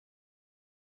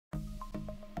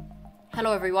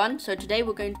Hello everyone, so today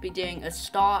we're going to be doing a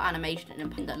star animation in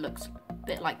Paint that looks a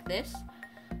bit like this.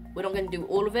 We're not going to do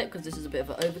all of it because this is a bit of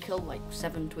an overkill, like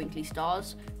 7 twinkly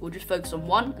stars. We'll just focus on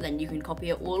one and then you can copy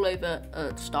it all over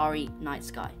a starry night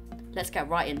sky. Let's get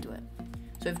right into it.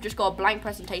 So we've just got a blank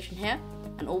presentation here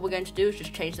and all we're going to do is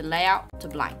just change the layout to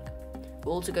blank.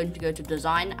 We're also going to go to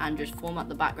design and just format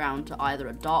the background to either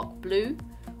a dark blue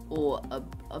or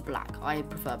a black. I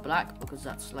prefer black because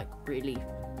that's like really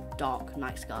dark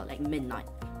night sky, like midnight.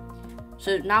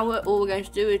 So now all we're going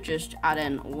to do is just add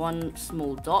in one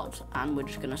small dot and we're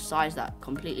just going to size that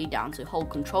completely down. So hold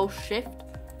Control Shift,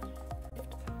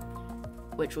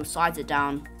 which will size it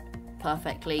down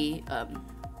perfectly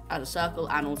as a circle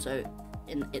and also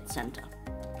in its center.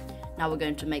 Now we're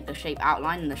going to make the shape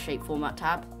outline in the shape format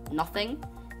tab nothing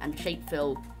and shape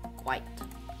fill white.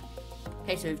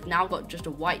 Okay, so we've now got just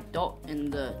a white dot in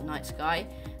the night sky,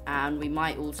 and we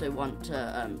might also want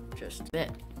to just a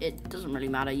bit. It doesn't really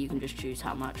matter, you can just choose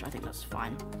how much, I think that's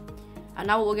fine. And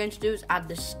now what we're going to do is add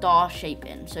this star shape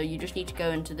in. So you just need to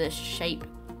go into this shape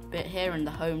bit here in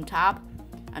the home tab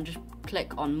and just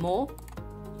click on more.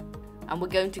 And we're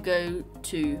going to go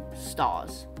to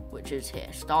stars, which is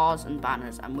here, stars and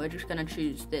banners, and we're just going to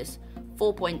choose this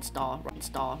 4-point star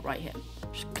right here.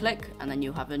 Just click and then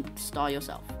you'll have a star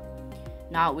yourself.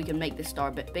 Now we can make this star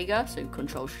a bit bigger, so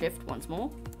Control Shift once more,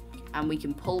 and we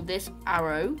can pull this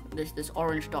arrow, this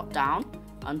orange dot down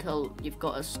until you've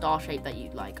got a star shape that you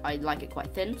like. I like it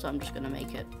quite thin, so I'm just going to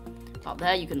make it up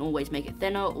there. You can always make it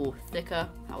thinner or thicker,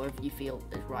 however you feel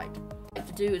is right. What you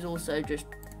have to do is also just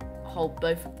hold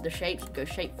both the shapes, go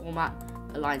shape format,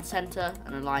 align center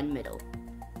and align middle.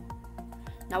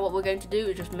 Now what we're going to do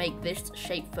is just make this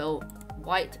shape fill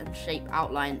white and shape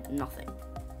outline nothing.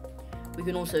 We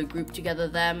can also group together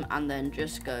them and then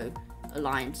just go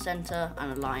align center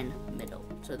and align middle,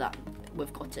 so that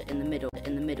we've got it in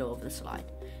the middle of the slide.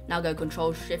 Now go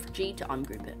Control Shift G to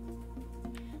ungroup it.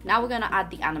 Now we're going to add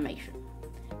the animation.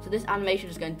 So this animation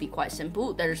is going to be quite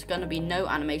simple. There's going to be no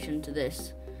animation to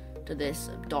this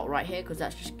dot right here because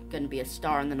that's just going to be a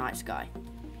star in the night sky.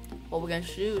 What we're going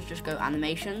to do is just go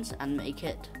animations and make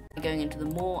it going into the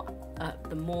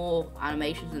more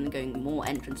animations and going more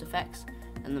entrance effects,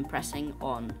 and then pressing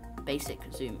on basic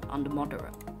zoom under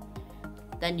moderate.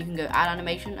 Then you can go add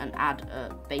animation and add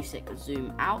a basic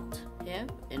zoom out here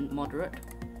in moderate.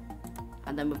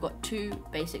 And then we've got 2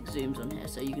 basic zooms on here.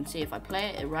 So you can see if I play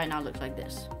it, it right now looks like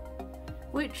this,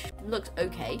 which looks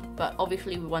okay, but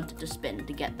obviously we want it to spin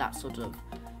to get that sort of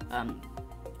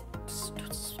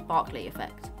sparkly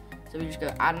effect. So we just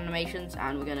go add animations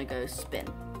and we're gonna go spin.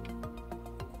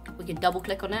 We can double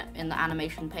click on it in the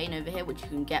animation pane over here, which you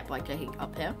can get by clicking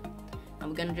up here. And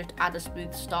we're going to just add a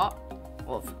smooth start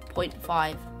of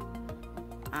 0.5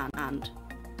 and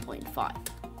 0.5.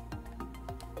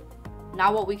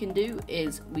 Now what we can do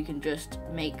is we can just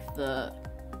make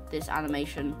this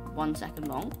animation 1 second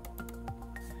long.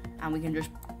 And we can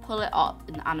just pull it up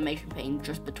in the animation pane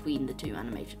just between the 2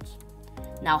 animations.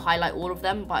 Now highlight all of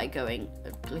them by clicking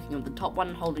on the top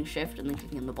one, holding Shift, and then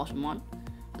clicking on the bottom one.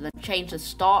 And then change the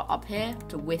start up here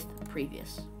to with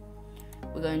previous.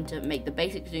 We're going to make the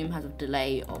basic zoom has a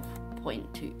delay of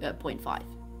 0.5.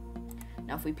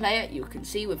 Now if we play it, you can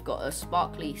see we've got a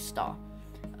sparkly star.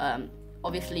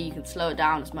 Obviously you can slow it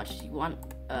down as much as you want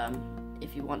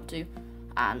if you want to,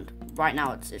 and right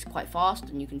now it's quite fast,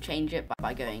 and you can change it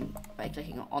by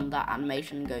clicking on that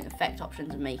animation and going effect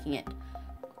options and making it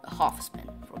half a spin,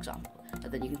 for example.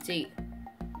 And then you can see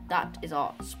that is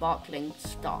our sparkling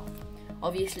star.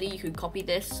 Obviously you could copy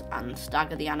this and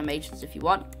stagger the animations if you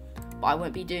want, but I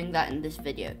won't be doing that in this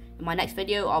video. In my next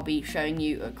video I'll be showing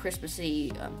you a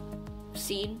Christmassy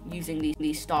scene using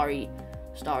these starry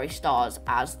stars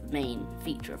as the main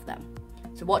feature of them.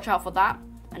 So watch out for that,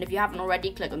 and if you haven't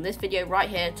already, click on this video right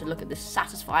here to look at this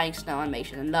satisfying snow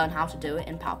animation and learn how to do it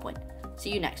in PowerPoint.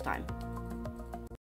 See you next time.